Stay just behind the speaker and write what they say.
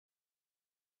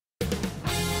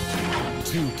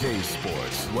NBA2K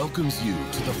Sports welcomes you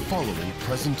to the following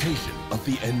presentation of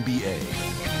the NBA.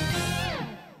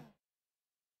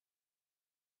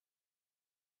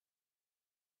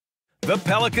 The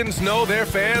Pelicans know their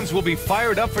fans will be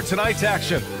fired up for tonight's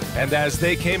action. And as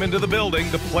they came into the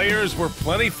building, the players were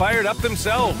plenty fired up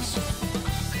themselves.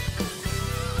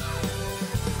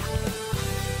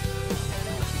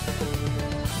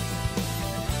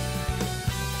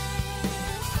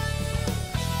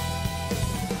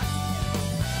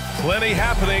 Plenty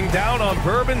happening down on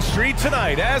Bourbon Street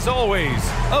tonight, as always.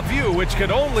 A view which could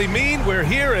only mean we're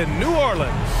here in New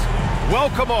Orleans.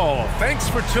 Welcome all. Thanks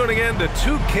for tuning in to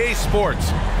 2K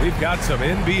Sports. We've got some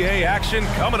NBA action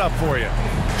coming up for you.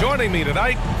 Joining me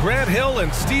tonight, Grant Hill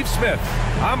and Steve Smith.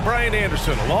 I'm Brian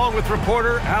Anderson, along with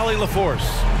reporter Allie LaForce.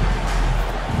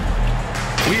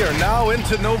 We are now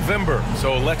into November,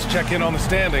 so let's check in on the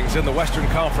standings in the Western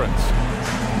Conference.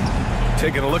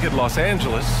 Taking a look at Los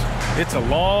Angeles. It's a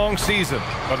long season,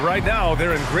 but right now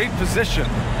they're in great position,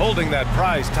 holding that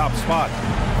prize top spot.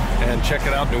 And checking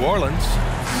out New Orleans,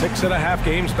 6.5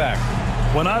 games back.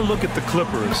 When I look at the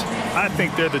Clippers, I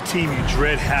think they're the team you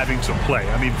dread having to play.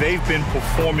 I mean, they've been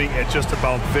performing at just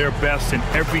about their best in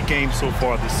every game so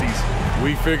far this season.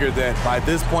 We figured that by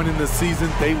this point in the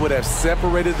season, they would have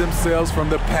separated themselves from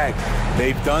the pack.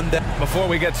 They've done that. Before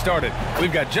we get started,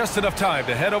 we've got just enough time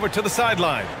to head over to the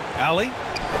sideline. Allie?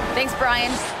 Thanks,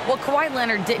 Brian. Well, Kawhi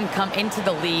Leonard didn't come into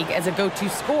the league as a go-to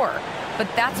scorer,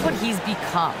 but that's what he's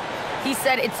become. He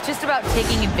said it's just about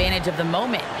taking advantage of the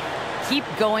moment. Keep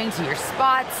going to your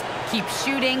spots, keep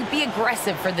shooting, be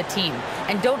aggressive for the team,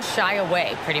 and don't shy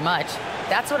away, pretty much.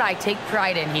 That's what I take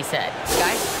pride in, he said.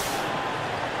 Guys?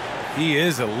 He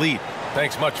is elite.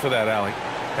 Thanks much for that, Allie.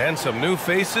 And some new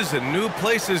faces and new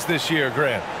places this year,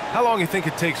 Grant. How long do you think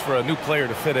it takes for a new player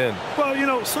to fit in? Well, you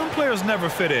know, some players never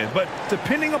fit in, but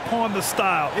depending upon the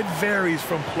style, it varies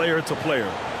from player to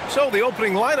player. So the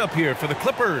opening lineup here for the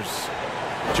Clippers.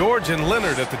 George and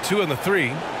Leonard at the 2 and the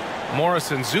 3.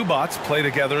 Morris and Zubac play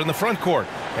together in the front court.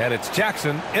 And it's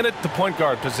Jackson in at the point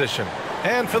guard position.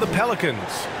 And for the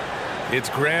Pelicans, it's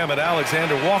Graham and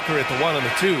Alexander Walker at the 1 and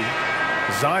the 2.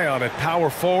 Zion at power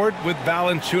forward with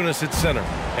Valanciunas at center.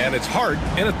 And it's Hart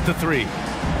in at the 3.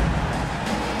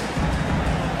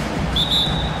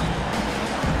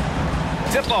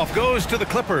 Tip-off goes to the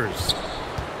Clippers.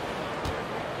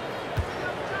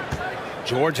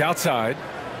 George outside.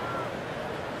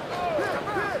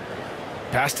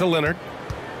 Pass to Leonard.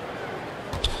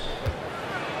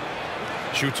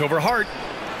 Shoots over Hart.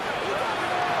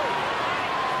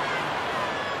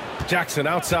 Jackson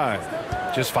outside.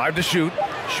 Just 5 to shoot.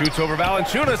 Shoots over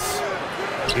Valanciunas.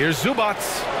 Here's Zubac.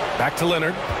 Back to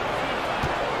Leonard.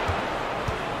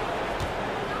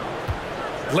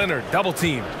 Leonard double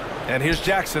team. And here's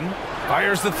Jackson.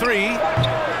 Fires the 3.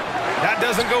 That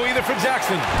doesn't go either for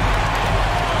Jackson.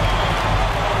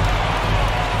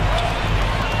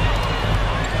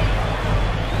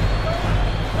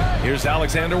 Here's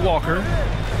Alexander Walker.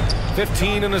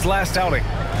 15 in his last outing.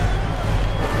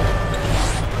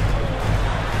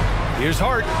 Here's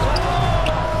Hart.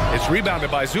 It's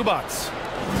rebounded by Zubac.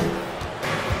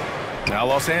 Now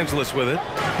Los Angeles with it.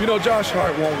 You know, Josh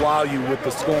Hart won't wow you with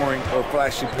the scoring or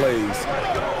flashy plays,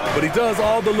 but he does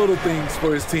all the little things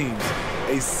for his teams.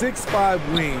 A 6'5"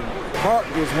 wing, Hart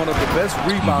was one of the best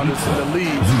rebounders in the league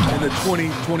in the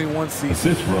 2021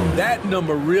 season. That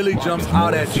number really jumps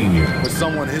out at you for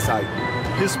someone his height.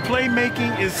 His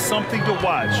playmaking is something to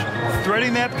watch.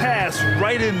 Threading that pass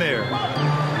right in there.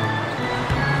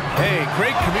 Hey,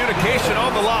 great communication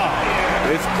on the lob.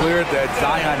 It's clear that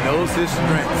Zion knows his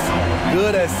strengths.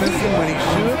 Good at sensing when he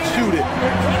should shoot it.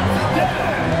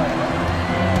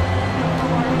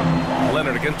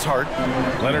 Leonard against Hart.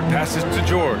 Leonard passes to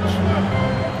George.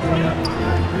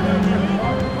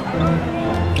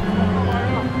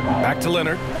 Back to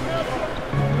Leonard.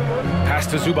 Pass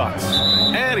to Zubac.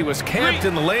 And he was camped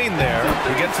in the lane there.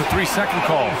 He gets a 3-second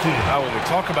call. Now, when we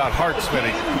talk about Hart,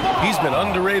 Smitty, he's been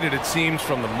underrated, it seems,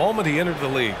 from the moment he entered the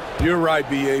league. You're right,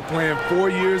 B.A. Playing 4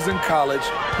 years in college,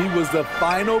 he was the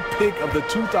final pick of the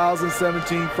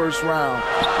 2017 first round.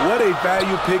 What a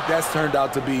value pick that's turned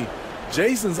out to be.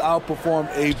 Jason's outperformed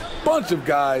a bunch of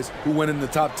guys who went in the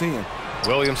top 10.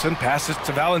 Williamson passes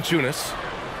to Valanciunas.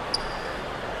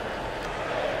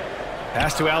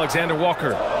 Pass to Alexander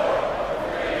Walker.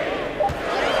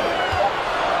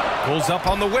 Pulls up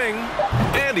on the wing,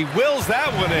 and he wills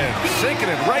that one in, sinking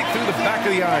it right through the back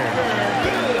of the iron.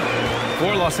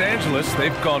 For Los Angeles,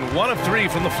 they've gone 1 of 3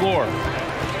 from the floor.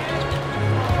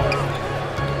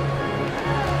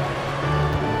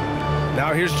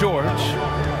 Now here's George.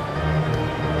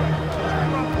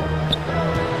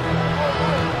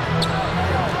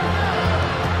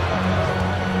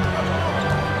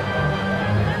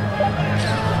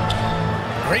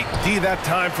 D that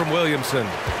time from Williamson.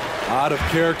 Out of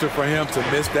character for him to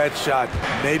miss that shot.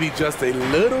 Maybe just a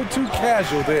little too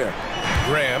casual there.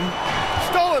 Graham,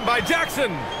 stolen by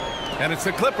Jackson. And it's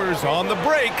the Clippers on the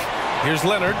break. Here's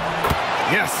Leonard.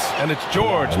 Yes, and it's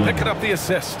George picking up the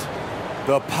assist.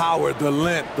 The power, the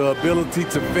length, the ability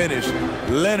to finish.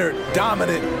 Leonard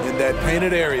dominant in that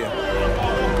painted area.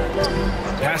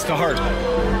 Pass to Hart.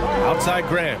 Outside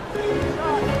Graham.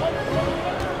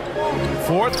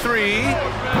 4-3.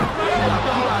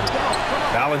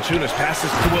 Valanciunas passes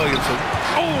to Williamson.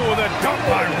 Oh, the dunk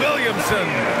by Williamson.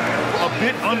 A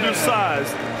bit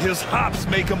undersized. His hops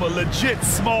make him a legit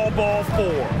small ball 4.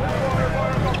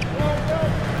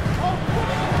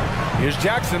 Here's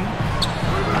Jackson.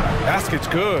 Basket's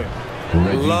good.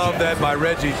 Love that by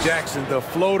Reggie Jackson. The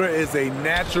floater is a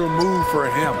natural move for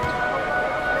him.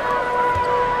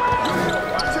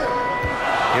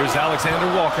 Here's Alexander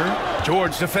Walker.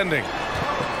 George defending.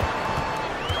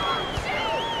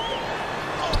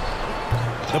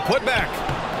 The putback.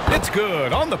 It's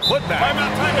good on the putback.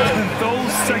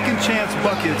 Those second chance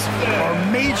buckets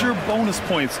are major bonus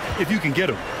points if you can get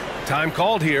them. Time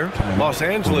called here. Los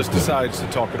Angeles decides to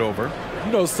talk it over.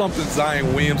 You know, something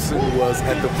Zion Williamson was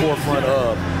at the forefront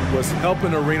of was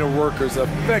helping arena workers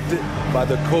affected by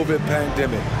the COVID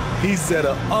pandemic. He set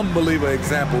an unbelievable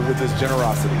example with his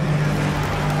generosity.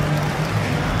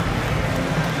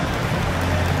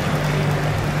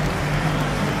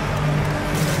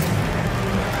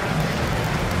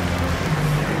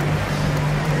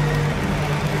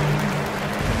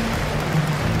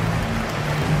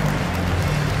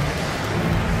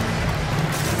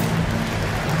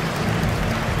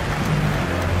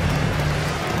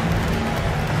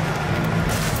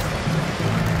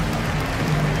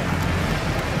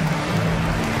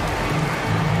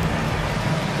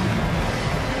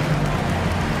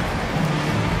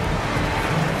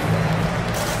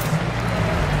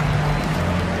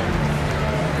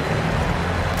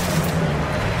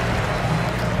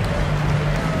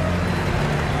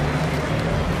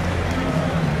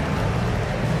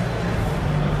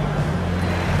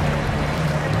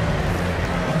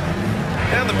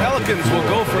 Pelicans will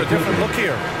go for a different look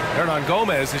here. Hernan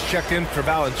Gomez is checked in for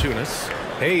Valanciunas.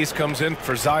 Hayes comes in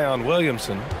for Zion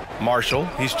Williamson. Marshall,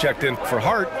 he's checked in for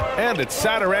Hart. And it's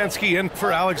Satoransky in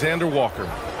for Alexander Walker.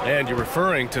 And you're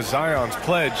referring to Zion's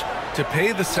pledge to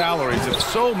pay the salaries of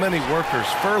so many workers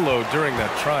furloughed during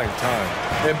that trying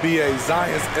time. NBA,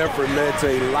 Zion's effort led to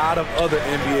a lot of other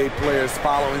NBA players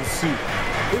following suit.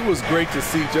 It was great to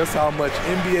see just how much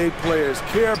NBA players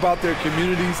care about their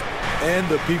communities and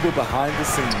the people behind the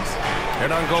scenes.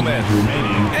 Hernan Gomez.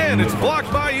 And it's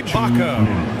blocked by Ibaka.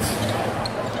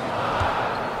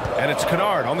 And it's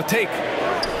Kennard on the take.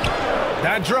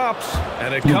 That drops,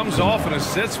 and it comes off an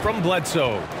assist from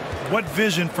Bledsoe. What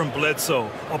vision from Bledsoe.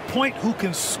 A point who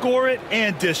can score it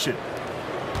and dish it.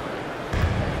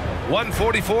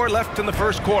 1:44 left in the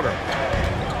first quarter.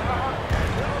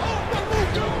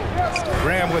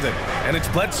 Graham with it, and it's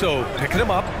Bledsoe picking him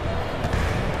up.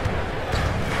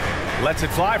 Lets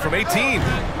it fly from 18.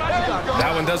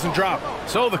 That one doesn't drop.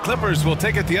 So the Clippers will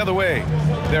take it the other way.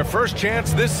 Their first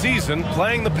chance this season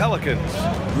playing the Pelicans.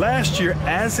 Last year,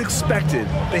 as expected,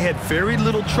 they had very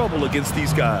little trouble against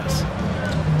these guys.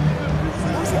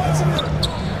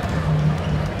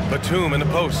 Batum in the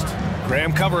post.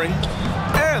 Graham covering.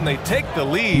 And they take the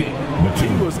lead. He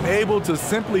was able to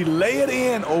simply lay it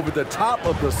in over the top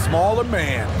of the smaller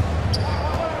man.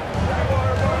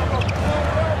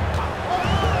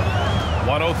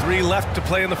 1:03 left to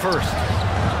play in the first.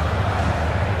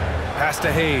 Pass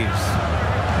to Hayes.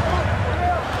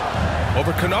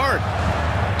 Over Kennard.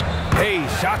 Hayes,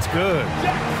 shot's good.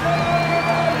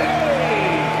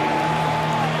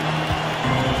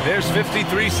 There's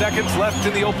 53 seconds left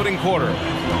in the opening quarter.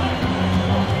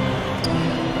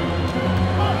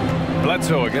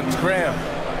 Bledsoe against Graham.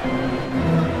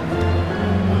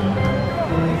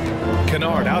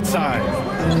 Kennard outside.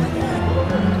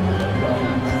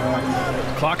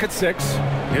 Clock at 6.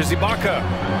 Here's Ibaka.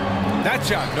 That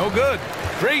shot, no good.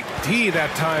 Great D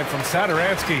that time from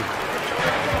Satoransky.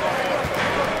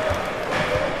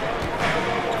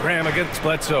 Graham against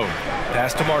Bledsoe.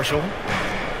 Pass to Marshall.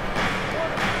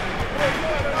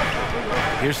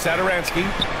 Here's Satoransky.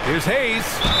 Here's Hayes.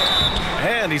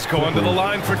 And he's going to the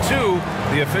line for 2.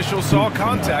 The official saw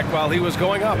contact while he was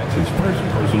going up. That's his first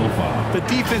personal foul. The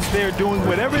defense there doing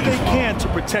whatever they can to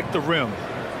protect the rim.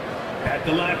 At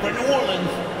the line for New Orleans,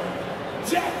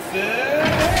 Jackson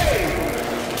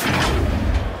Hayes.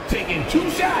 Taking 2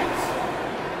 shots.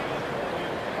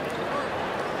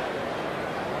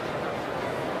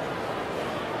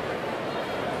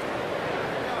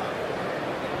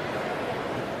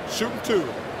 shooting 2.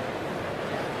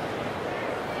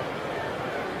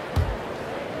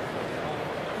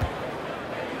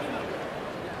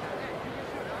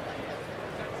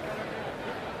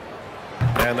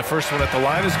 And the first one at the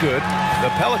line is good. The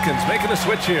Pelicans making a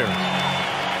switch here.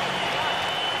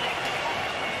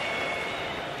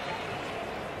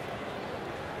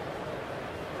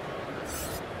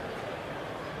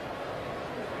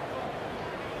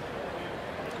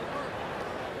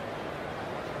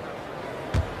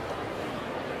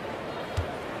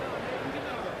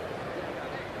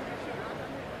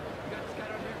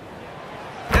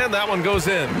 And that one goes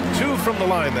in. 2 from the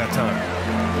line that time.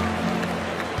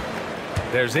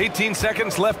 There's 18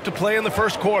 seconds left to play in the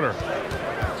first quarter.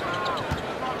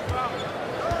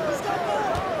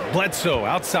 Bledsoe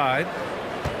outside.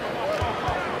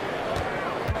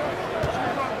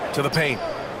 To the paint.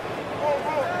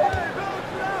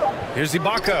 Here's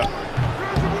Ibaka.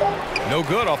 No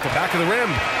good off the back of the rim.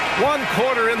 1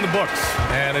 quarter in the books.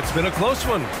 And it's been a close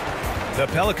one. The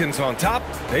Pelicans on top.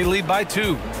 They lead by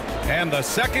 2. And the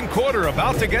second quarter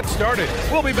about to get started.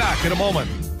 We'll be back in a moment.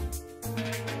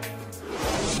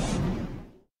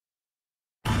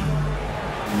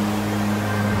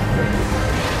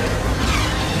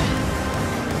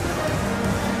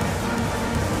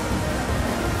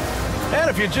 And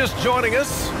if you're just joining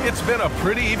us, it's been a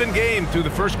pretty even game through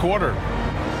the first quarter.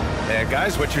 And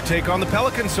guys, what's your take on the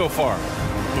Pelicans so far?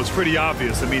 Well, it's pretty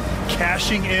obvious. I mean,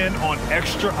 cashing in on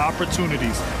extra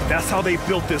opportunities. That's how they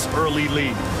built this early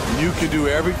lead. You can do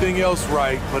everything else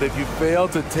right, but if you fail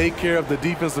to take care of the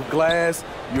defensive glass,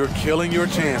 you're killing your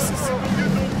chances.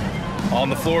 On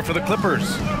the floor for the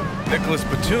Clippers, Nicholas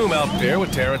Batum out there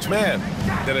with Terrence Mann.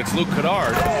 Then it's Luke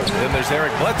Kennard. Then there's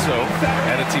Eric Bledsoe,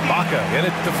 and it's Ibaka in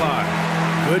it to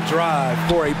 5. Good drive.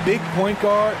 For a big point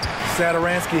guard,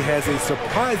 Satoransky has a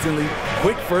surprisingly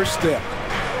quick first step.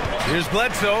 Here's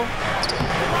Bledsoe.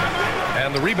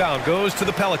 And the rebound goes to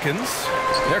the Pelicans.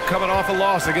 They're coming off a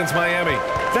loss against Miami.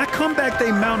 That comeback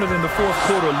they mounted in the fourth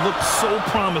quarter looked so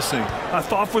promising. I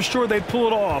thought for sure they'd pull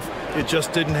it off. It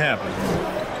just didn't happen.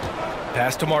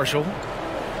 Pass to Marshall.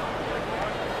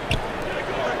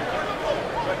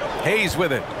 Hayes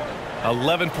with it.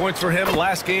 11 points for him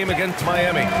last game against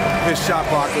Miami. His shot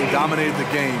blocking dominated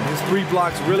the game. His 3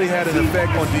 blocks really had an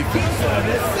effect on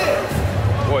defense.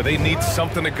 Boy, they need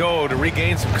something to go to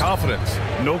regain some confidence.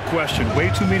 No question.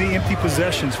 Way too many empty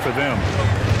possessions for them.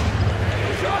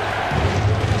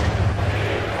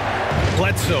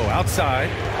 Bledsoe outside.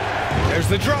 There's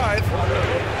the drive.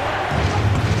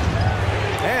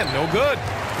 And no good.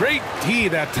 Great D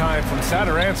that time from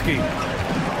Satoransky.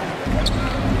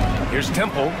 Here's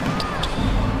Temple.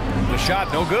 The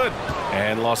shot no good.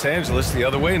 And Los Angeles the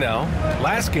other way now.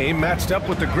 Last game matched up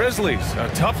with the Grizzlies. A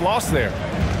tough loss there.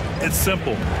 It's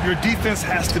simple. Your defense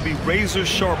has to be razor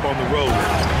sharp on the road.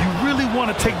 You really want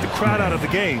to take the crowd out of the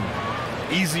game.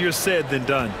 Easier said than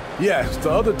done. Yes, the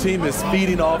other team is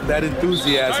feeding off that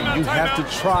enthusiasm. You have to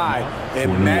try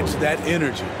and match that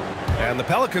energy. And the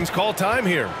Pelicans call time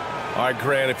here. All right,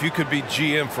 Grant, if you could be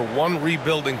GM for one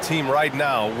rebuilding team right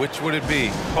now, which would it be?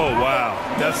 Oh, wow.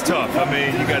 That's tough. I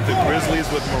mean, you got the Grizzlies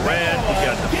with Morant, you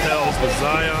got the Pels with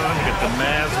Zion, you got the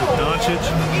Mavs with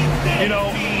Doncic. You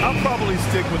know, I'll probably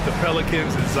stick with the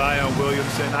Pelicans and Zion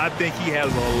Williamson. I think he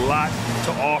has a lot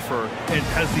to offer and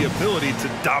has the ability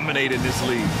to dominate in this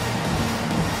league.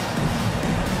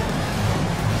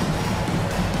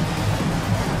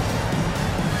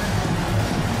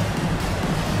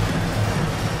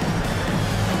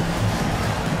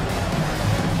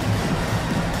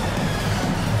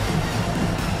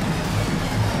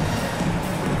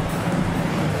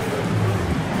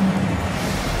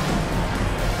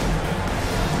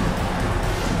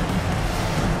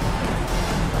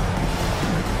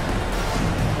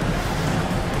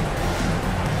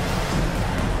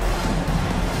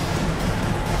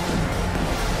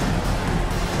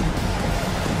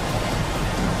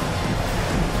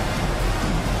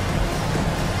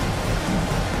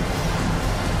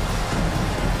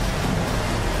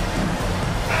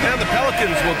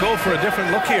 Will go for a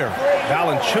different look here.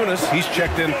 Valanciunas, he's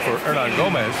checked in for Hernan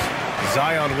Gomez.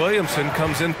 Zion Williamson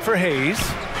comes in for Hayes.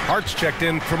 Hart's checked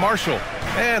in for Marshall.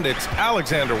 And it's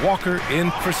Alexander Walker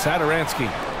in for Satoransky.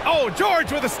 Oh,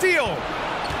 George with a steal.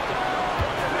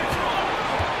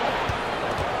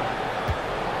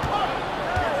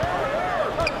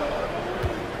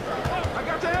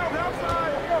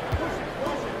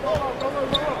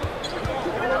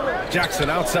 Jackson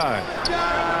outside.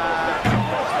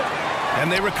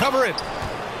 And they recover it.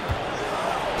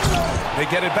 They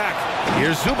get it back.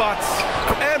 Here's Zubac.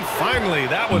 And finally,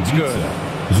 that one's good.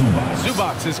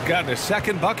 Zubac has gotten his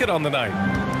second bucket on the night.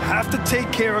 have to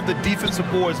take care of the defensive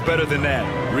boards better than that.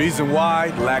 Reason why?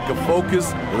 Lack of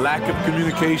focus, lack of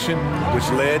communication, which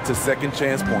led to second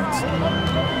chance points.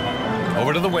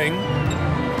 Over to the wing.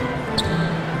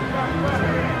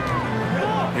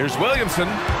 Here's Williamson.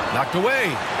 Knocked away.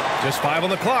 Just 5 on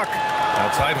the clock.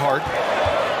 Outside Hart.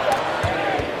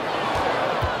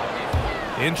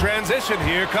 In transition,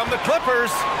 here come the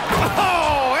Clippers.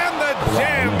 Oh, and the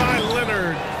jam by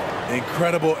Leonard.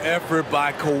 Incredible effort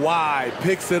by Kawhi.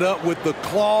 Picks it up with the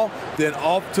claw, then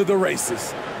off to the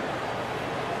races.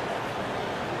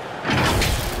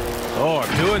 Oh,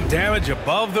 doing damage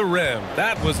above the rim.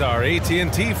 That was our AT&T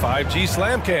 5G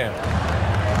Slam Cam.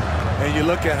 And you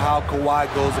look at how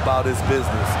Kawhi goes about his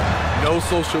business. No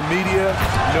social media,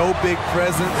 no big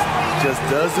presence, just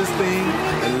does his thing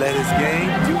and let his game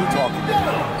do the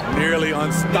talking. Nearly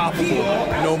unstoppable.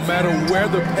 No matter where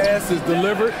the pass is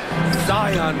delivered,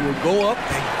 Zion will go up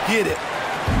and get it.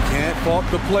 Can't fault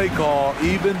the play call,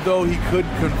 even though he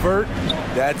couldn't convert.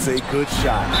 That's a good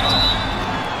shot.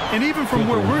 And even from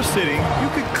where we're sitting, you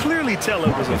could clearly tell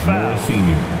it was a foul.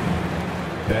 Senior.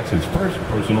 That's his first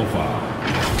personal foul.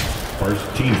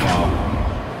 First team foul.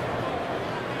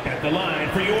 At the line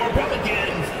for your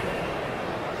Pelicans,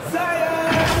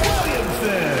 Zion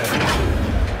Williamson.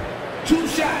 2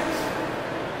 shots.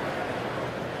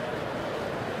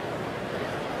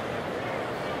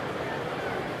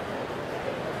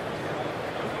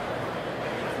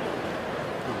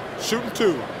 Shooting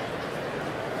 2.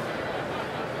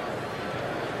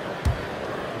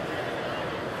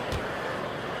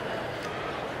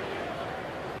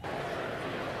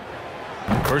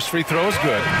 First free throw is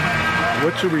good.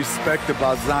 What you respect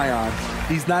about Zion,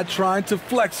 he's not trying to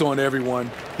flex on everyone.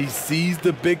 He sees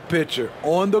the big picture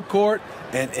on the court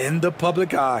and in the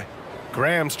public eye.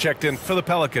 Graham's checked in for the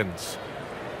Pelicans.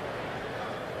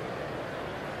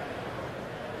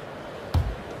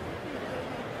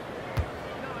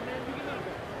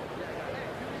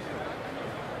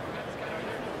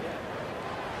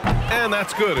 And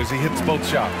that's good as he hits both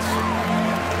shots.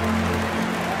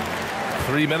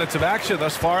 3 minutes of action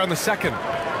thus far in the second.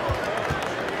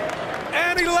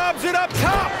 And he lobs it up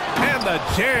top. And the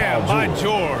jam by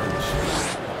George.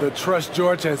 The trust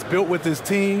George has built with his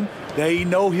team, they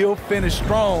know he'll finish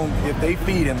strong if they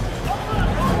feed him.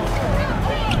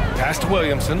 Pass to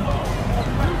Williamson.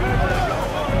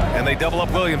 And they double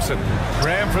up Williamson.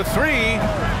 Graham for 3.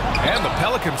 And the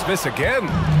Pelicans miss again.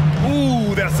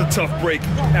 Ooh, that's a tough break.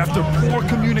 After poor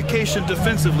communication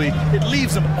defensively, it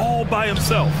leaves him all by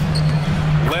himself.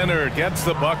 Leonard gets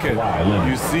the bucket.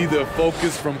 You see the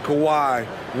focus from Kawhi.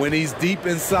 When he's deep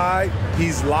inside,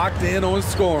 he's locked in on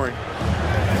scoring.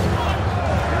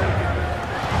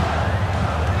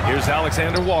 Here's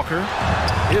Alexander Walker.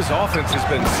 His offense has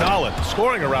been solid,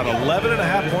 scoring around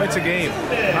 11.5 points a game.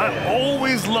 I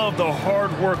always love the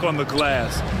hard work on the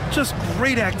glass. Just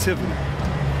great activity.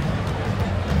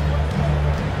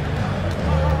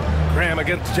 Graham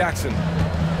against Jackson.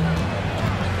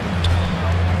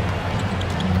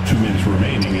 2 minutes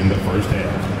remaining in the first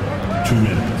half. 2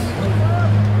 minutes.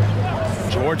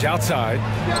 George outside.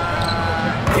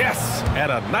 Yes,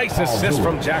 and a nice assist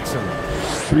from Jackson.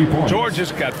 3 points. George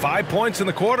has got 5 points in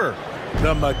the quarter.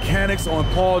 The mechanics on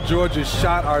Paul George's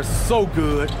shot are so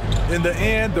good. In the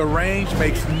end, the range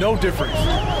makes no difference.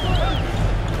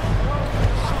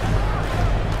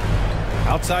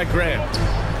 Outside Graham.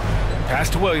 Pass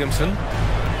to Williamson.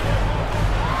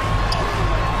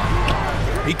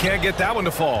 He can't get that one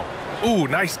to fall. Ooh,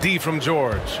 nice D from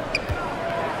George.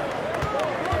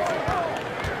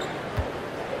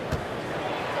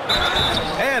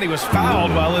 And he was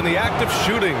fouled while in the act of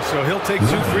shooting, so he'll take 2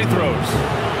 free throws.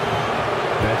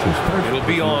 That's his first. It'll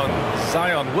be on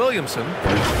Zion Williamson.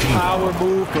 Power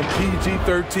move from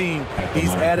PG-13.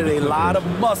 He's added a lot of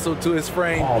muscle to his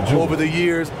frame over the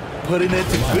years, putting it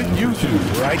to good use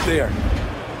right there.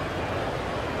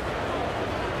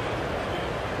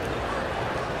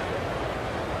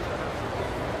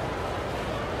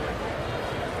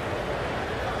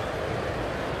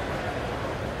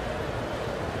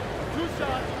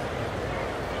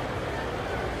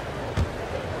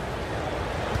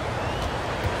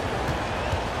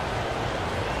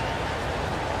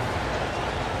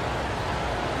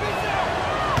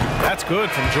 That's good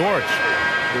from George.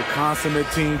 The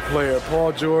consummate team player.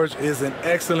 Paul George is an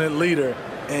excellent leader,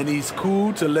 and he's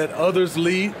cool to let others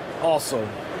lead also.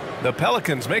 The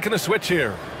Pelicans making a switch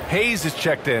here. Hayes is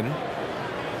checked in.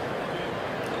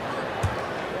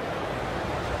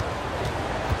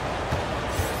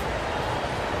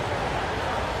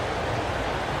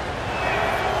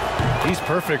 He's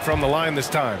perfect from the line this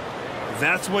time.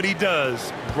 That's what he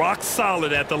does. Rock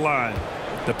solid at the line.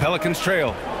 The Pelicans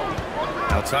trail.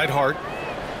 Outside Hart.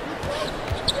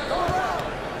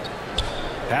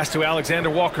 Pass to Alexander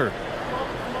Walker.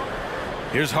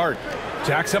 Here's Hart.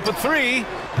 Jacks up a three.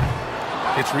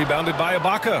 It's rebounded by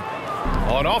Ibaka.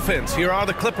 On offense, here are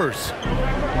the Clippers.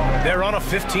 They're on a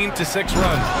 15-6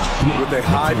 run. With a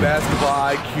high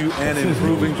basketball IQ and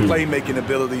improving playmaking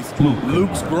abilities,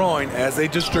 Luke's growing as a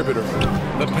distributor.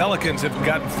 The Pelicans have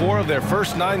gotten 4 of their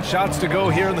first 9 shots to go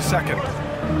here in the second.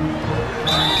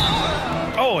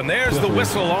 Oh, and there's the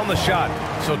whistle on the shot.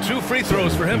 So 2 free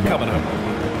throws for him coming up.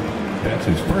 That's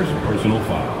his first personal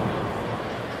foul.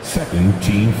 Second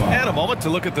team foul. And a moment to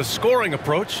look at the scoring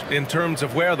approach in terms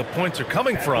of where the points are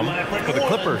coming from for the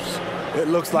Clippers. It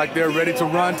looks like they're ready to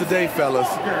run today, fellas.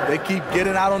 They keep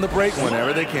getting out on the break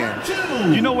whenever they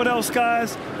can. You know what else,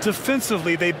 guys?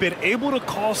 Defensively, they've been able to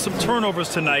cause some turnovers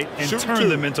tonight and turn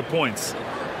them into points.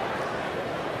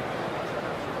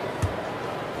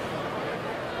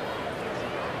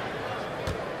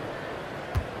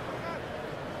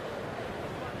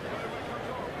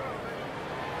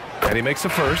 And he makes a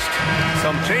first.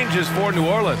 Some changes for New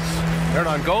Orleans.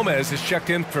 Hernan Gomez is checked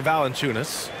in for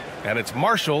Valanciunas. And it's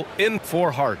Marshall in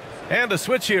for Hart. And a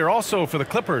switch here also for the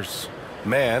Clippers.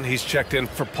 Man, he's checked in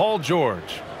for Paul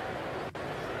George.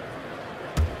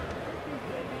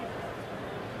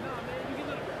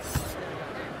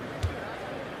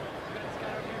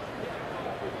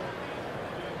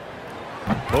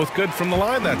 Both good from the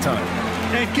line that time.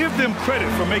 And give them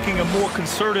credit for making a more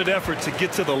concerted effort to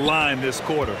get to the line this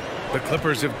quarter. The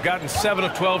Clippers have gotten 7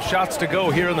 of 12 shots to go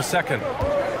here in the second.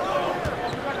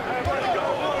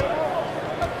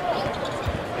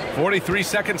 43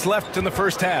 seconds left in the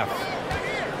first half.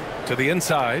 To the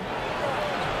inside.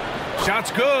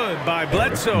 Shot's good by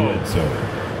Bledsoe.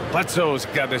 Bledsoe's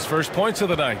got his first points of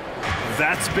the night.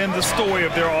 That's been the story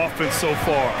of their offense so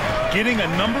far, getting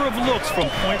a number of looks from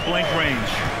point-blank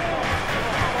range.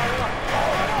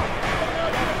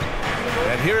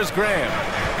 And here's Graham.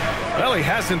 Well, he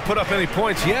hasn't put up any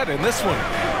points yet in this one.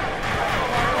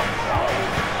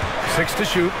 6 to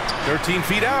shoot, 13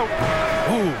 feet out.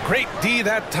 Ooh, great D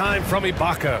that time from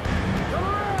Ibaka.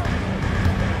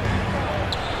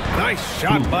 Nice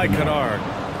shot by Kennard.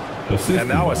 And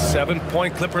now a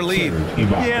 7-point Clipper lead.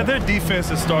 Yeah, their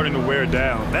defense is starting to wear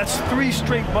down. That's 3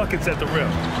 straight buckets at the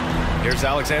rim. Here's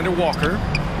Alexander Walker.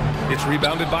 It's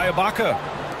rebounded by Ibaka.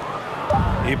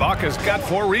 Ibaka's got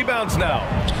 4 rebounds now.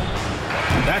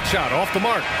 That shot off the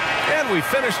mark. And we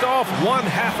finished off 1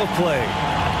 half of play.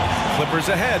 Clippers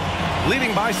ahead,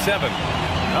 leading by 7.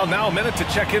 Well, now a minute to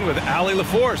check in with Allie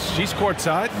LaForce. She's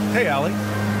courtside. Hey, Allie.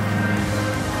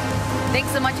 Thanks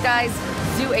so much, guys.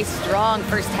 Sue, a strong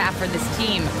first half for this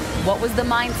team. What was the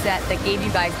mindset that gave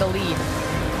you guys the lead?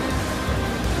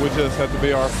 We just have to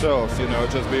be ourselves,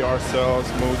 just be ourselves,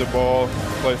 move the ball,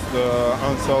 play the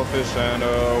unselfish, and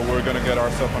we're going to get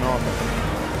ourselves an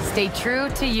offense. Stay true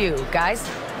to you, guys.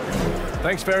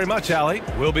 Thanks very much, Allie.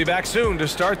 We'll be back soon to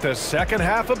start the second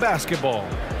half of basketball.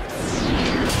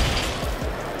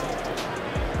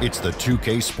 It's the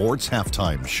 2K Sports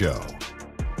Halftime Show.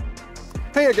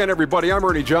 Hey again, everybody. I'm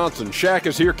Ernie Johnson. Shaq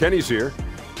is here. Kenny's here.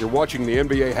 You're watching the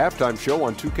NBA Halftime Show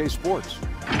on 2K Sports.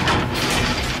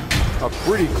 A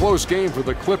pretty close game for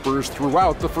the Clippers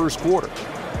throughout the first quarter.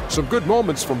 Some good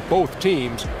moments from both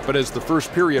teams, but as the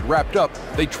first period wrapped up,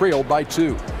 they trailed by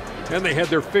 2. And they had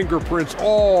their fingerprints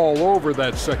all over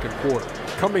that second quarter,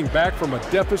 coming back from a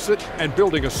deficit and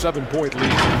building a 7-point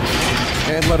lead.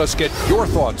 And let us get your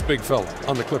thoughts, big fella,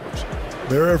 on the Clippers.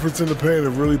 Their efforts in the paint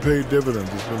have really paid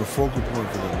dividends. It's been a focal point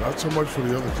for them, not so much for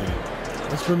the other team.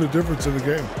 That's been the difference in the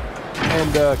game.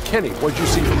 And Kenny, what'd you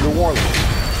see from New Orleans?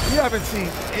 We haven't seen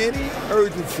any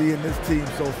urgency in this team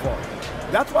so far.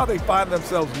 That's why they find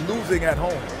themselves losing at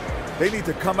home. They need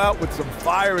to come out with some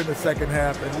fire in the second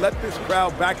half and let this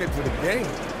crowd back into the game.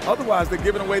 Otherwise, they're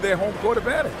giving away their home court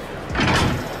advantage.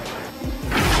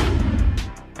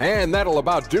 And that'll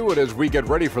about do it as we get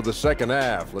ready for the second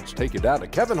half. Let's take you down to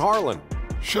Kevin Harlan.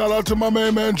 Shout out to my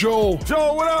man Joel.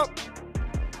 Joel, what up?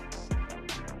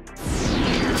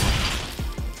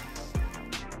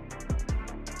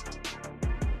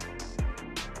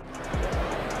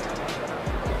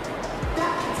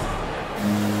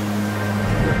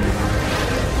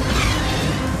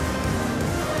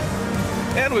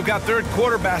 And we've got third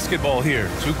quarter basketball here.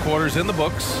 2 quarters in the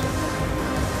books.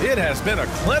 It has been a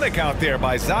clinic out there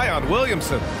by Zion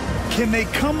Williamson. Can they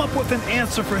come up with an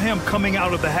answer for him coming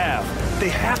out of the half? They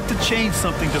have to change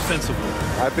something defensively.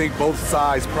 I think both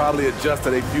sides probably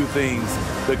adjusted a few things.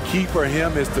 The key for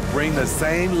him is to bring the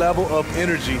same level of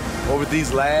energy over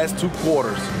these last 2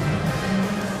 quarters.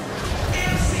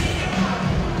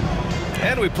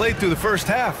 And we played through the first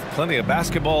half. Plenty of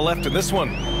basketball left in this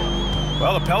one.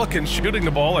 Well, the Pelicans shooting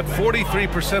the ball at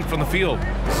 43% from the field.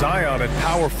 Zion at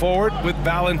power forward with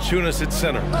Valanciunas at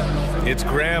center. It's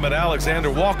Graham and Alexander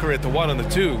Walker at the 1 and the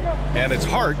 2. And it's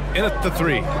Hart in at the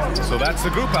 3. So that's the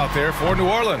group out there for New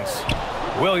Orleans.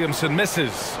 Williamson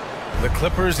misses. The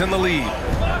Clippers in the lead.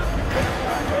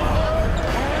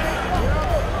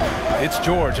 It's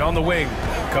George on the wing,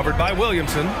 covered by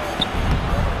Williamson.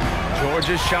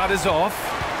 George's shot is off.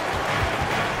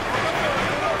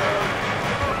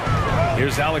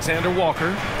 Here's Alexander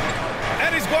Walker.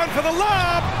 And he's going for the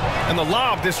lob. And the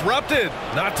lob disrupted.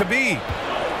 Not to be.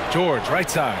 George, right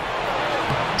side.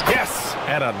 Yes.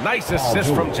 And a nice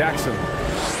assist from Jackson.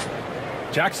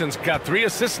 Jackson's got 3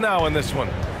 assists now in this one.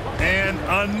 And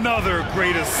another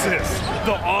great assist.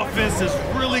 The offense is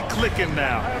really clicking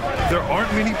now. There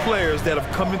aren't many players that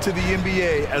have come into the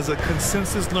NBA as a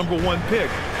consensus #1 pick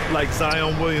like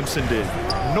Zion Williamson did.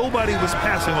 Nobody was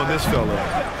passing on this fella.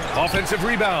 Offensive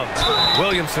rebound.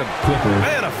 Williamson.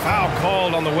 And a foul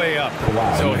called on the way up.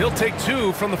 So he'll take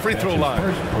 2 from the free throw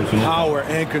line. Power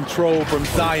and control from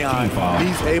Zion.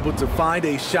 He's able to find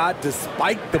a shot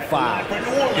despite the foul.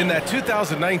 In that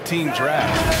 2019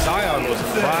 draft, Zion was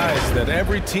a prize that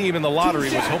every team in the lottery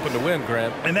was hoping to win,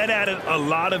 Grant. And that added a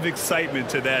lot of excitement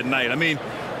to that night. I mean,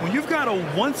 when you've got a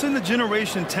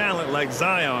once-in-a-generation talent like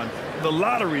Zion, the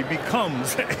lottery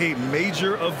becomes a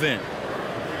major event.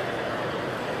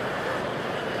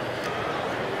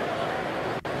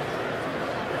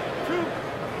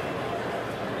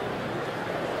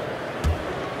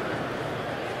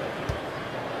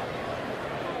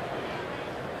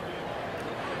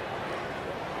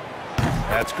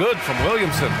 That's good from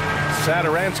Williamson.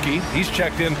 Satoransky, he's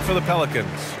checked in for the Pelicans.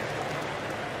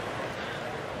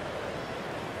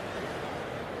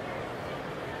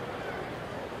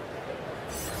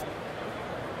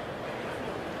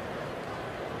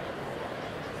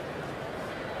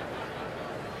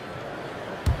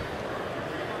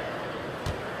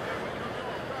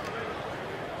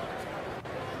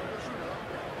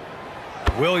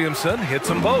 Williamson hits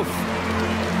them both.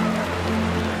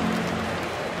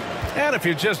 And if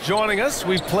you're just joining us,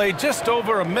 we've played just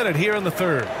over a minute here in the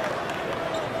third.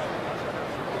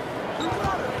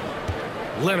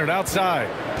 Leonard outside.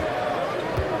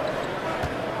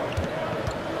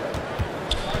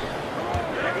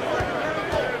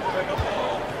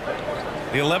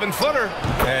 The 11-footer.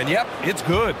 And yep, it's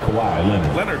good.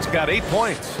 Leonard's got 8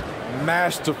 points.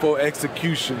 Masterful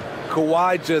execution.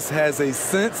 Kawhi just has a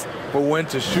sense for when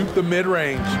to shoot the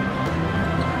mid-range.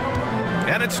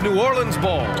 And it's New Orleans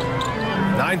ball.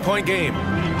 9-point game.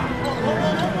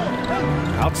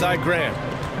 Outside Graham.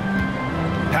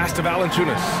 Pass to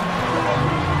Valanciunas.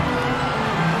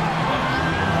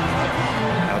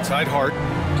 Outside Hart.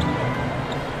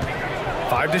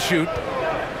 5 to shoot.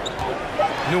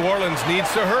 New Orleans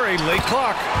needs to hurry. Late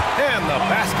clock. And the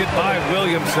basket by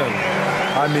Williamson.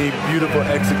 I mean, beautiful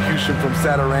execution from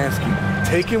Satoransky.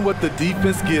 Taking what the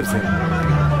defense gives him.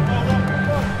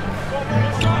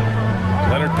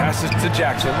 Leonard passes to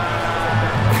Jackson.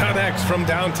 Connects from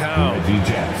downtown.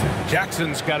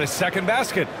 Jackson's got his second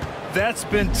basket. That's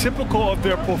been typical of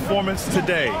their performance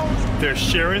today. They're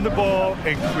sharing the ball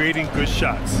and creating good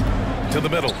shots. To the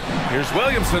middle. Here's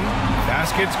Williamson.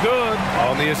 Basket's good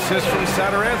on the assist from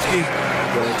Satoransky.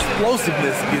 The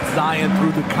explosiveness gets Zion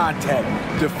through the contact.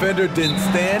 Defender didn't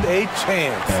stand a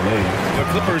chance. The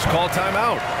Clippers call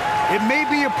timeout. It may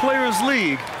be a players'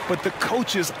 league, but the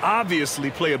coaches obviously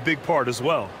play a big part as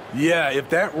well. Yeah, if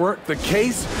that weren't the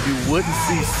case, you wouldn't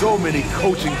see so many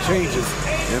coaching changes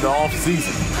in the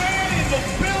offseason.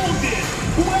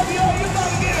 Whoever you're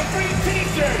about to get a free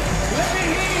t-shirt. Let me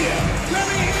hear you. Let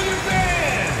me hear you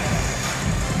dance.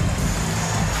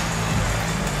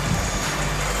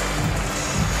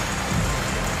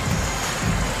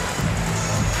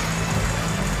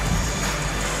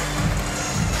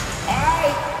 All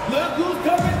right, look who's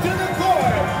coming to the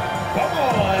court. Come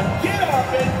on, get up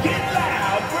and get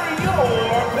loud for your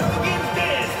Pelicans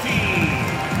dance team.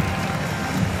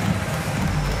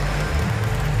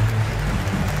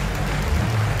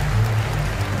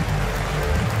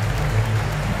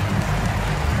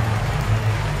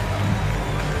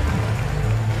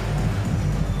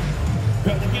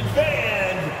 Pelicans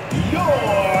fans, your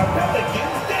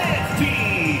Pelicans dance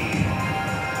team.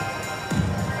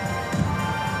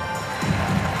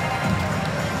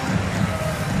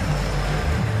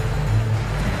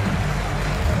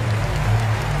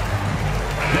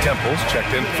 Temple's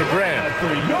checked in for Graham.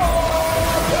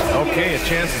 Okay, a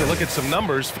chance to look at some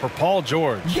numbers for Paul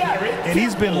George. And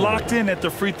he's been locked in at the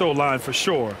free throw line for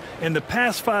sure. In the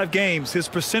past 5 games, his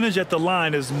percentage at the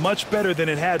line is much better than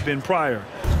it had been prior.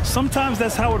 Sometimes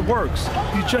that's how it works.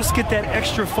 You just get that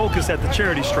extra focus at the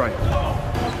charity stripe.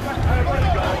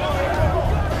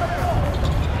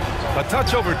 A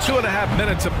touch over 2.5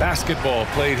 minutes of basketball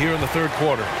played here in the third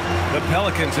quarter. The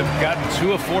Pelicans have gotten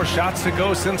 2 of 4 shots to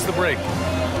go since the break.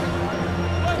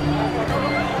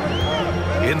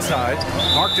 Inside,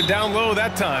 marked it down low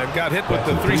that time, got hit with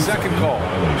the 3-second call.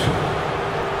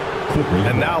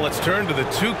 And now let's turn to the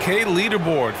 2K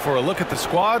leaderboard for a look at the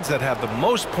squads that have the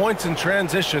most points in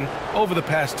transition over the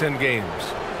past 10 games.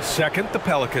 Second, the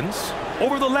Pelicans.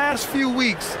 Over the last few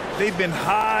weeks, they've been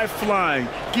high-flying,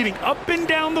 getting up and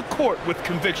down the court with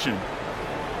conviction.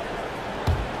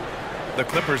 The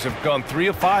Clippers have gone 3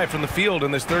 of 5 from the field in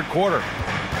this third quarter.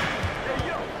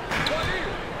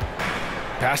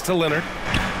 Pass to Leonard.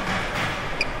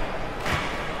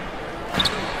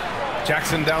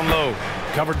 Jackson down low,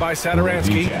 covered by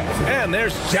Satoransky. And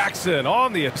there's Jackson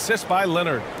on the assist by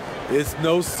Leonard. It's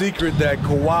no secret that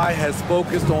Kawhi has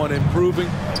focused on improving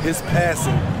his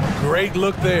passing. Great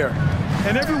look there.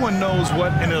 And everyone knows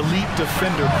what an elite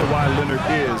defender Kawhi Leonard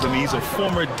is. I mean, he's a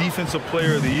former Defensive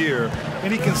Player of the Year,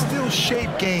 and he can still shape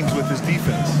games with his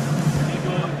defense.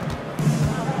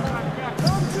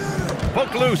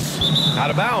 Poke loose. Out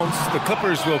of bounds. The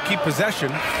Clippers will keep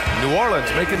possession. New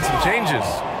Orleans making some changes.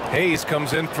 Hayes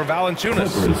comes in for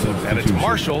Valanciunas. And it's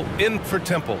Marshall in for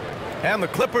Temple. And the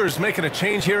Clippers making a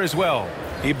change here as well.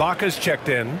 Ibaka's checked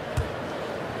in.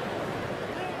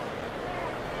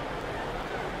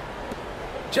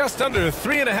 Just under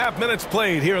 3.5 minutes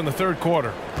played here in the third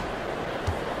quarter.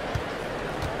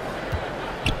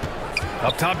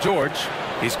 Up top, George.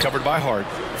 He's covered by Hart.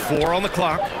 4 on the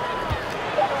clock.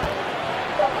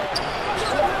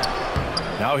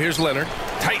 Now here's Leonard.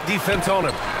 Tight defense on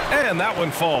him. And that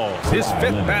one falls. His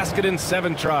 5th basket in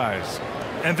 7 tries.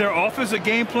 And their offensive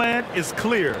game plan is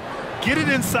clear. Get it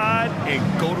inside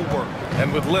and go to work.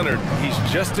 And with Leonard, he's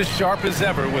just as sharp as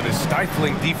ever with his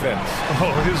stifling defense.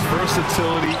 Oh, his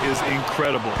versatility is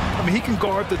incredible. I mean, he can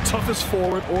guard the toughest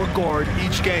forward or guard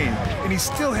each game, and he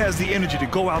still has the energy to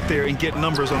go out there and get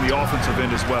numbers on the offensive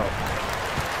end as well.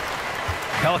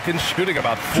 Pelicans shooting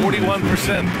about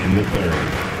 41%. In the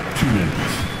third, 2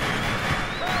 minutes.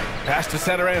 Pass to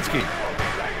Satoransky.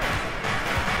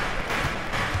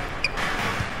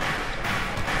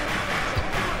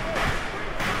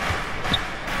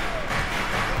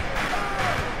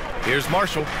 Here's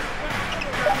Marshall.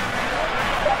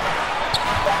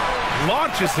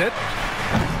 Launches it.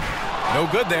 No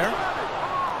good there.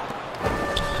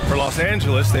 For Los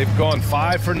Angeles, they've gone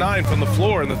 5 for 9 from the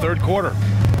floor in the third quarter.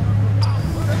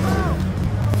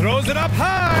 Throws it up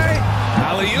high.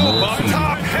 Alley-oop up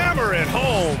top. Hammer it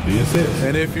home.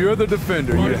 And if you're the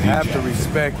defender, you have to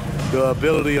respect the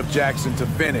ability of Jackson to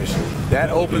finish. That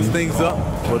opens things up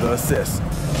for the assist.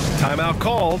 Timeout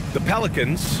called. The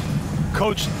Pelicans.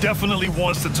 Coach definitely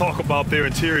wants to talk about their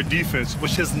interior defense,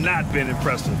 which has not been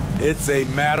impressive. It's a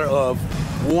matter of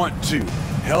want to.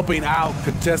 Helping out,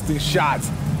 contesting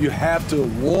shots. You have to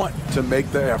want to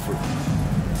make the effort.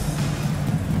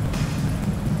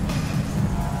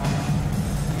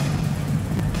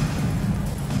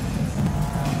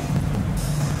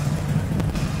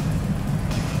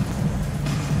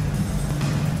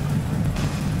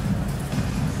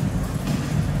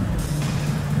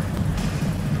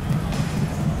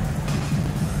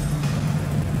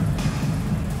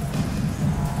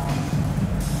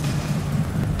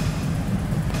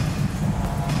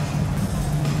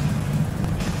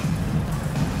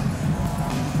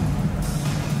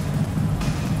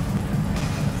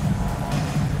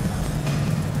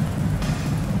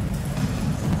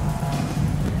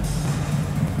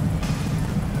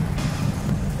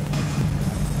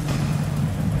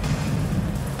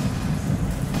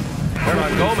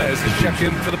 Gomez is checked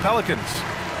in for the Pelicans.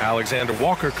 Alexander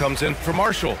Walker comes in for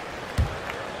Marshall.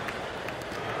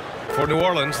 For New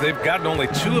Orleans, they've gotten only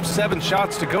 2 of 7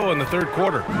 shots to go in the third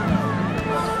quarter.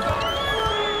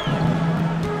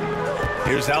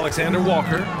 Here's Alexander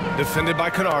Walker, defended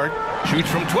by Kennard. Shoots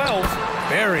from 12,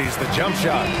 buries the jump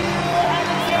shot.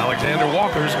 Alexander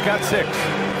Walker's got 6.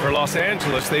 For Los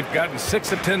Angeles, they've gotten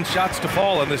 6 of 10 shots to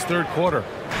fall in this third quarter.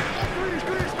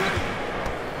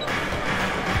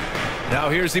 Now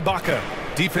here's Ibaka.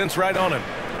 Defense right on him.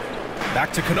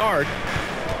 Back to Kennard.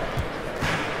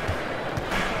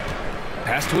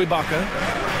 Pass to Ibaka.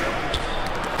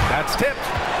 That's tipped.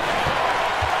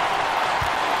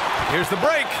 Here's the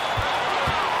break.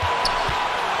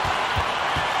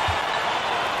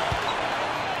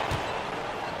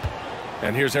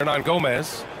 And here's Hernan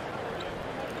Gomez.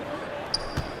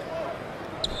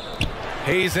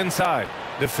 Hayes inside.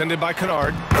 Defended by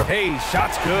Kennard. Hayes,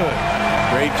 shot's good.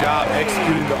 Great job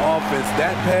executing the offense.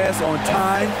 That pass on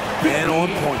time and on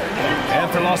point.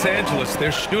 And for Los Angeles,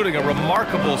 they're shooting a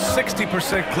remarkable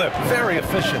 60% clip. Very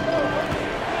efficient.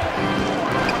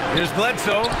 Here's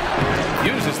Bledsoe.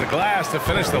 Uses the glass to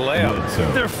finish the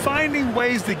layup. They're finding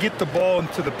ways to get the ball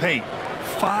into the paint.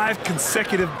 5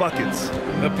 consecutive buckets.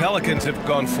 The Pelicans have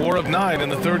gone 4 of 9 in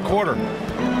the third quarter.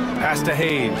 Pass to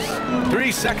Hayes.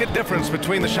 3-second difference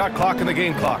between the shot clock and the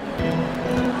game clock.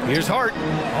 Here's Hart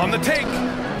on the take.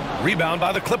 Rebound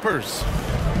by the Clippers.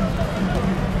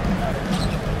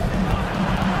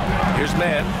 Here's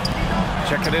Mann.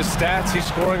 Checking his stats. He's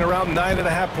scoring around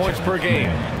 9.5 points per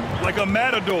game. Like a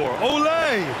matador.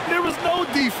 Olay! There was no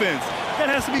defense. That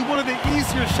has to be one of the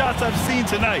easier shots I've seen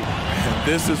tonight.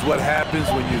 And this is what happens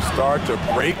when you start to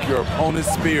break your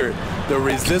opponent's spirit. The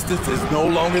resistance is no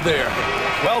longer there.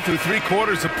 Well, through 3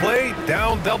 quarters of play,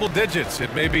 down double digits.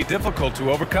 It may be difficult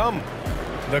to overcome.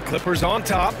 The Clippers on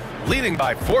top, leading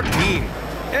by 14.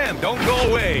 And don't go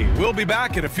away. We'll be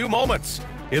back in a few moments.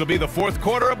 It'll be the fourth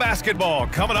quarter of basketball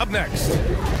coming up next.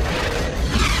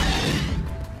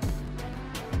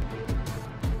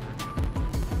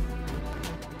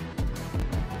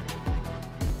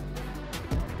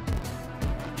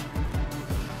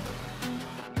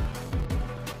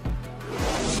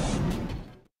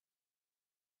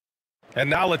 And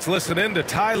now let's listen in to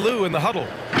Ty Lue in the huddle. You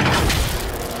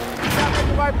gotta make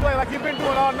the right play like you've been doing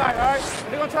all night, all right?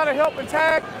 They're gonna try to help and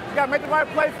tag. You gotta make the right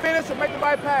play, finish, or make the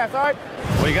right pass, all right?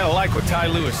 Well, you gotta like what Ty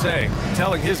Lue is saying,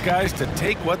 telling his guys to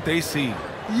take what they see.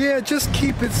 Yeah, just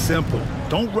keep it simple.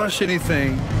 Don't rush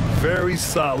anything. Very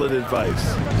solid advice.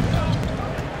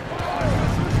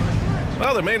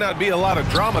 Well, there may not be a lot of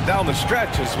drama down the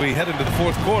stretch as we head into the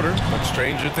fourth quarter, but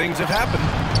stranger things have happened.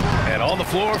 And on the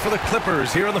floor for the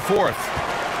Clippers here in the fourth.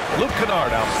 Luke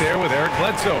Kennard out there with Eric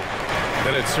Bledsoe.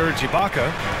 Then it's Serge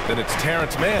Ibaka. Then it's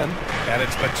Terrence Mann. And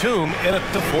it's Batum in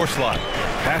at the 4 slot.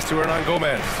 Pass to Hernan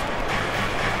Gomez.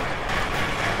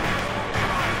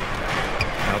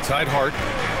 Outside Hart.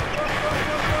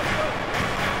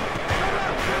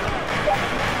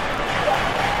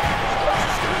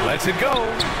 Lets it go.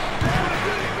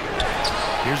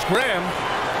 Here's Graham.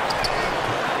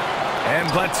 And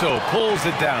Bledsoe pulls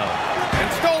it down.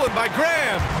 And stolen by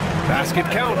Graham. Basket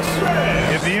counts.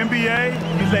 In the NBA,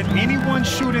 you let anyone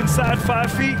shoot inside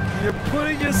 5 feet, you're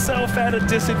putting yourself at a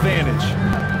disadvantage.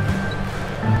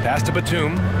 Pass to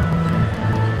Batum.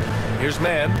 Here's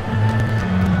Mann.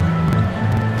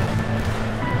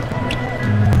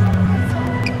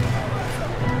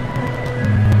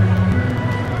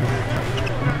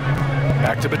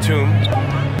 Back to Batum.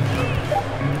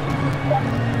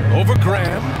 Over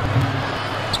Graham.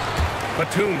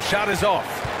 Batum's shot is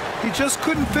off. He just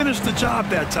couldn't finish the job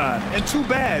that time. And too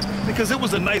bad, because it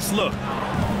was a nice look.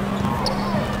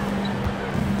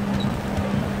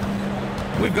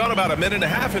 We've gone about a minute and a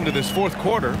half into this fourth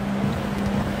quarter.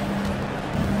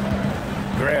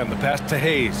 Graham, the pass to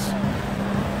Hayes.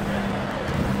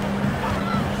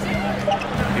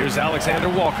 Here's Alexander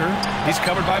Walker. He's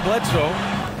covered by Bledsoe.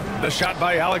 The shot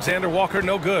by Alexander Walker,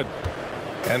 no good.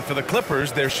 And for the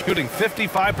Clippers, they're shooting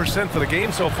 55% for the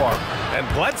game so far. And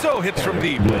Bledsoe hits from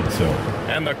deep.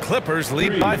 And the Clippers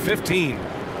lead by 15.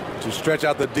 To stretch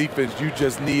out the defense, you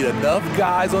just need enough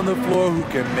guys on the floor who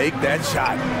can make that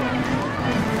shot.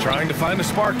 Trying to find a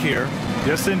spark here.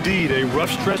 Yes, indeed. A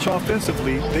rough stretch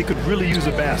offensively. They could really use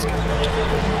a basket.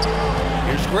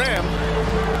 Here's Graham.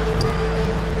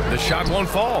 The shot won't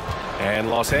fall. And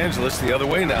Los Angeles the other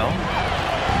way now.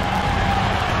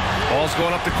 Ball's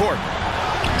going up the court.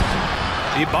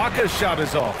 Ibaka's shot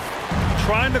is off.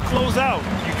 Trying to close out.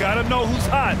 You got to know who's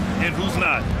hot and who's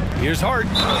not. Here's Hart.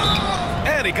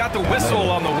 And he got the whistle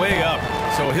on the way up.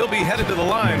 So he'll be headed to the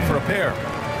line for a pair.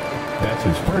 That's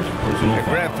his first personal foul.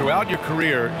 Grant, throughout your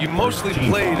career, you mostly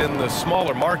played in the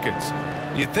smaller markets.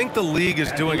 You think the league is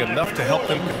doing enough to help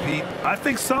them compete? I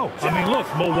think so. I mean, look,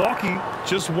 Milwaukee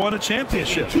just won a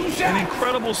championship. An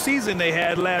incredible season they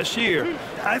had last year.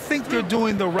 I think they're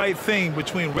doing the right thing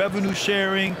between revenue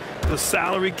sharing, the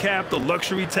salary cap, the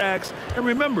luxury tax. And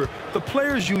remember, the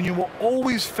players' union will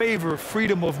always favor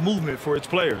freedom of movement for its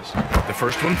players. The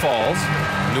first one falls.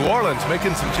 New Orleans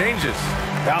making some changes.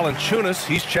 Valanciunas,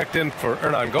 he's checked in for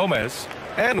Hernan Gomez.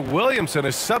 And Williamson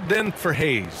is subbed in for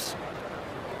Hayes.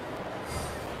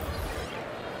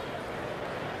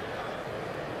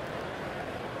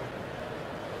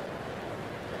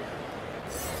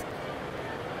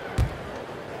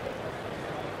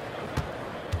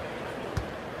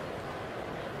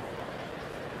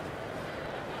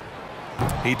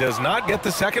 He does not get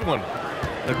the second one.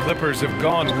 The Clippers have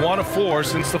gone 1 of 4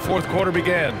 since the fourth quarter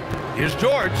began. Here's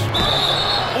George.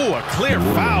 Oh, a clear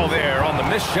foul there on the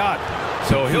missed shot.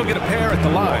 So he'll get a pair at the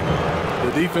line.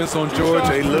 The defense on George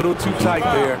a little too tight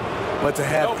there. But to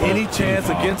have any chance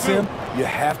against him, you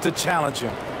have to challenge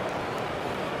him.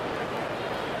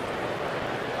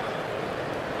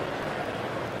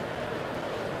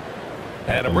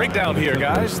 And a breakdown here,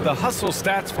 guys. The hustle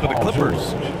stats for the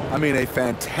Clippers. I mean, a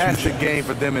fantastic game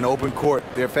for them in open court.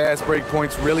 Their fast break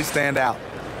points really stand out.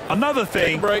 Another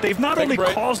thing, they've not only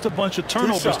caused a bunch of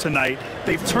turnovers tonight,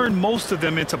 they've turned most of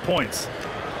them into points.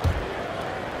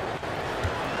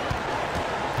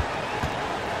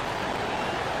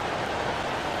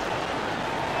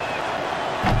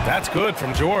 That's good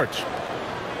from George.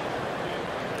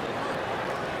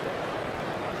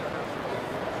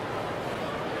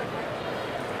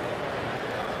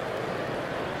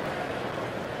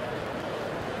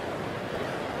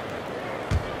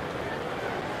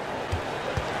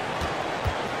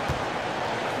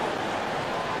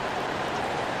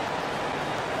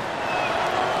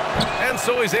 And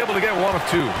so he's able to get 1 of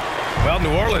 2. Well,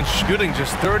 New Orleans shooting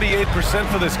just 38%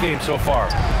 for this game so far.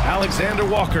 Alexander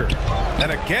Walker.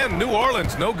 And again, New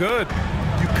Orleans, no good.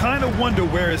 You kind of wonder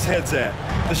where his head's at.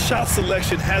 The shot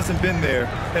selection hasn't been there.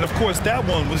 And, of course, that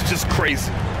one was just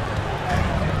crazy.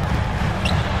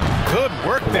 Good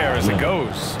work there as it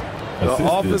goes.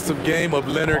 The offensive game of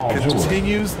Leonard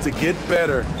continues to get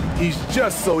better. He's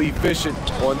just so efficient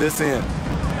on this end.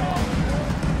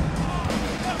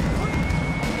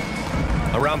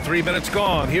 Around 3 minutes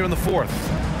gone here in the fourth.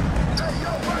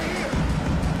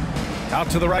 Out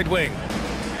to the right wing.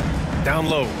 Down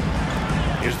low.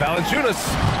 Here's Valanciunas.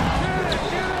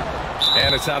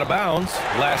 And it's out of bounds.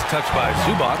 Last touch by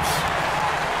Zubats.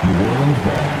 New Orleans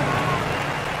ball.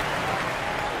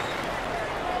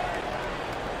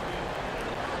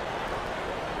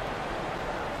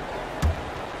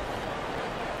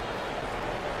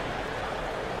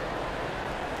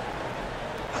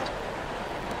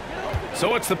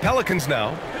 So it's the Pelicans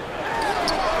now.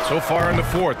 So far in the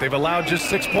fourth, they've allowed just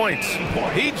 6 points.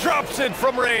 He drops it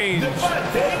from range.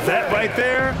 That right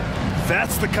there,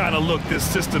 that's the kind of look this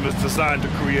system is designed to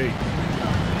create.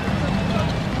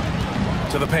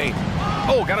 To the paint.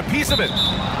 Oh, got a piece of it.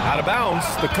 Out of bounds.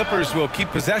 The Clippers will keep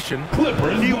possession.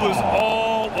 He was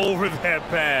all over that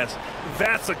pass.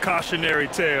 That's a cautionary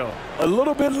tale. A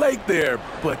little bit late there,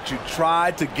 but you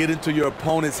tried to get into your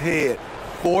opponent's head.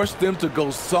 Forced them to go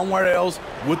somewhere else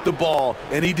with the ball,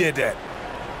 and he did that.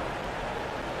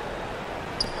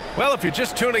 Well, if you're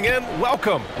just tuning in,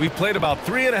 welcome. We've played about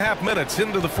 3.5 minutes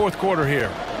into the fourth quarter here.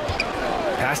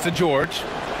 Pass to George.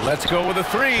 Let's go with a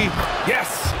 3.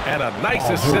 Yes, and a nice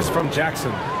assist from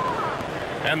Jackson.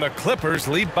 And the Clippers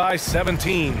lead by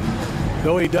 17.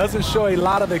 Though he doesn't show a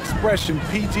lot of expression,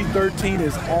 PG-13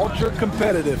 is ultra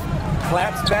competitive.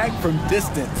 Claps back from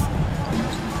distance.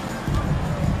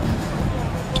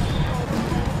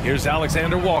 Here's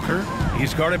Alexander Walker.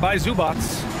 He's guarded by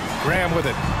Zubats. Graham with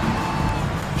it.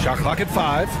 Shot clock at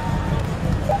 5.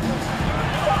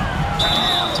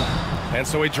 And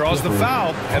so he draws the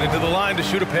foul, headed to the line to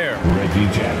shoot a pair. Reggie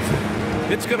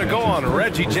Jackson. It's going to go on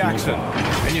Reggie Jackson.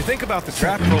 And you think about the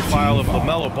draft profile of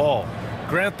LaMelo Ball.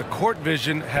 Grant, the court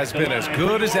vision has been as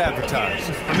good as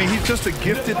advertised. I mean, he's just a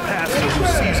gifted passer who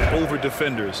sees over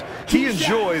defenders. He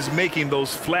enjoys making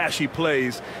those flashy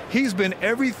plays. He's been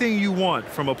everything you want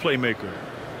from a playmaker.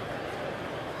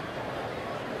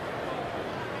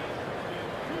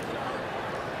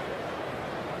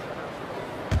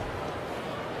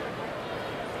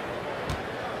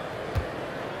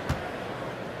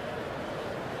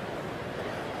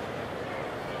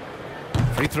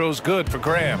 Free throw's good for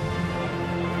Graham.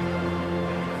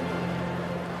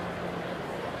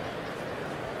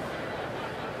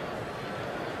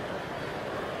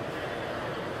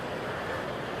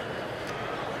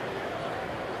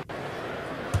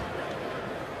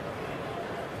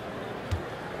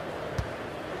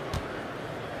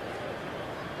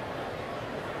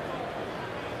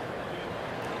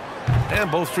 And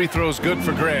both free throws good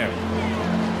for Graham.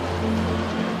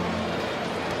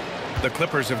 The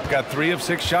Clippers have got 3 of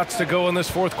 6 shots to go in this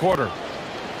fourth quarter.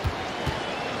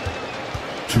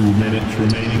 2 minutes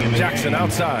remaining in the Jackson game.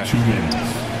 outside. 2 minutes.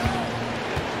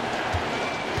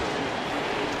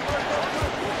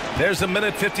 There's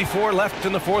 1:54 left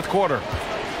in the fourth quarter.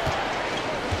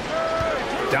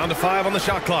 Down to 5 on the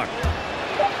shot clock.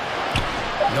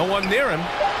 No one near him.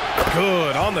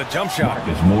 Good on the jump shot.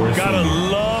 Gotta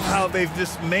love how they've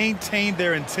just maintained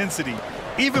their intensity,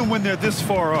 even when they're this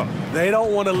far up. They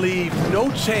don't want to leave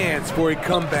no chance for a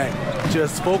comeback.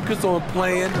 Just focus on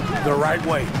playing the right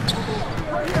way.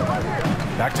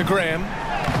 Back to Graham.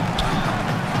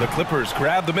 The Clippers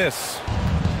grab the miss.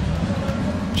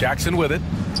 Jackson with it.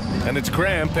 And it's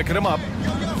Graham picking him up.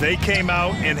 They came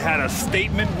out and had a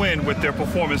statement win with their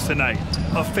performance tonight.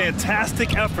 A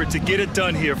fantastic effort to get it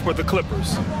done here for the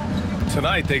Clippers.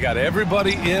 Tonight, they got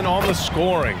everybody in on the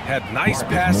scoring. Had nice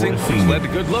passing, which led to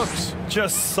good looks.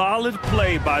 Just solid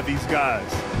play by these guys.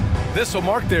 This will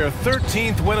mark their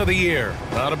 13th win of the year.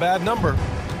 Not a bad number.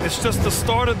 It's just the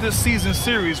start of this season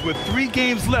series with 3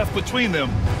 games left between them,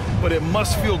 but it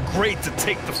must feel great to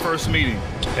take the first meeting.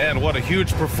 And what a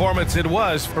huge performance it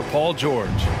was for Paul George.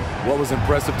 What was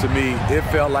impressive to me, it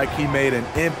felt like he made an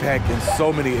impact in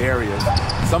so many areas.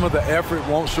 Some of the effort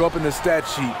won't show up in the stat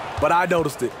sheet, but I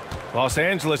noticed it. Los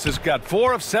Angeles has got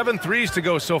 4 of 7 threes to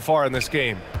go so far in this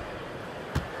game.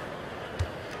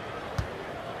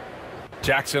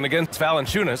 Jackson against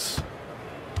Valanciunas.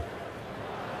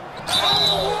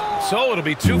 So it'll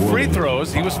be 2 free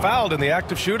throws. He was fouled in the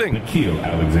act of shooting. Nikhil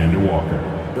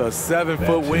Alexander-Walker. The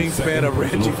 7-foot wingspan of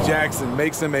Reggie Jackson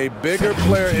makes him a bigger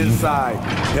player inside,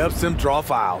 helps him draw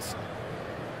fouls.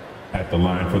 At the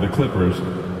line for the Clippers,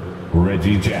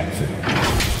 Reggie Jackson,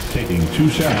 taking 2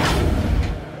 shots.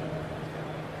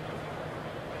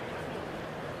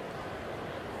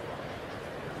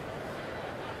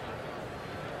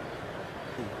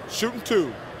 Shooting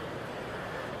 2.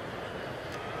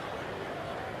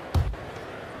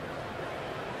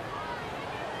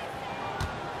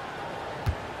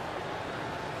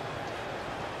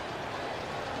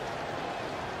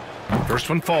 First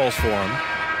one falls for him.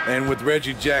 And with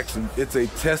Reggie Jackson, it's a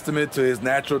testament to his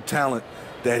natural talent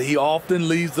that he often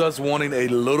leaves us wanting a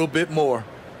little bit more.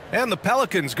 And the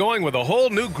Pelicans going with a whole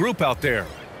new group out there.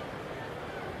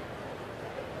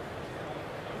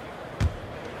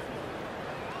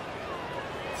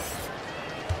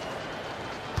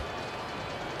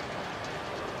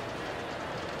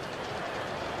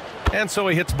 And so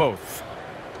he hits both.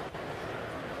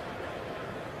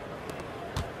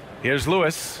 Here's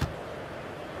Lewis.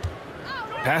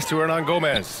 Pass to Hernan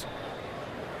Gomez.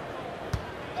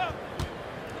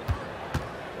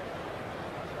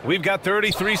 We've got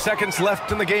 33 seconds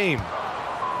left in the game.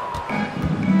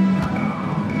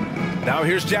 Now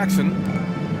here's Jackson.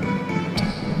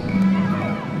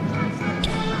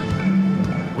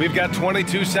 We've got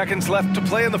 22 seconds left to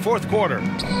play in the 4th quarter.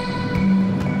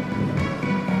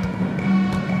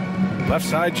 Left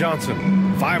side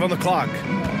Johnson. 5 on the clock.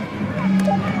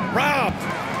 Robbed.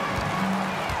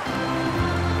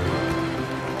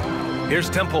 Here's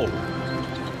Temple. So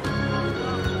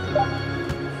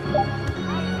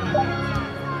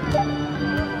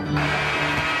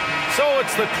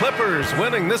it's the Clippers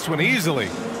winning this one easily.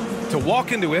 To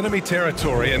walk into enemy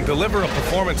territory and deliver a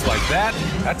performance like that,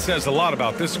 that says a lot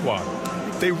about this squad.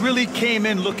 They really came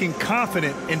in looking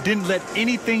confident and didn't let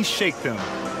anything shake them.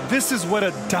 This is what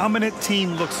a dominant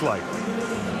team looks like.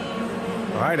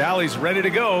 All right, Allie's ready to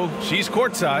go. She's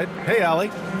courtside. Hey,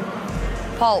 Allie.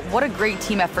 Paul, what a great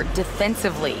team effort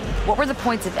defensively. What were the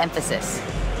points of emphasis?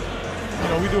 You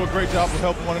know, we do a great job of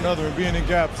helping one another and being in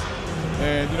gaps.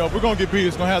 And, you know, if we're going to get beat,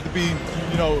 it's going to have to be,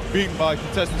 you know, beaten by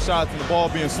contested shots and the ball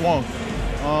being swung.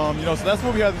 You know, so that's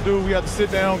what we have to do. We have to sit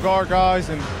down, guard guys,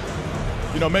 and,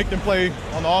 you know, make them play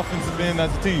on the offensive end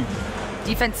as a team.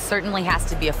 Defense certainly has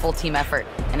to be a full team effort,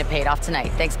 and it paid off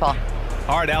tonight. Thanks, Paul.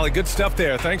 All right, Allie, good stuff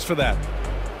there. Thanks for that.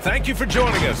 Thank you for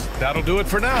joining us. That'll do it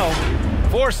for now.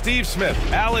 For Steve Smith,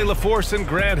 Allie LaForce, and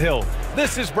Grant Hill,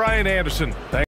 this is Brian Anderson. Thanks.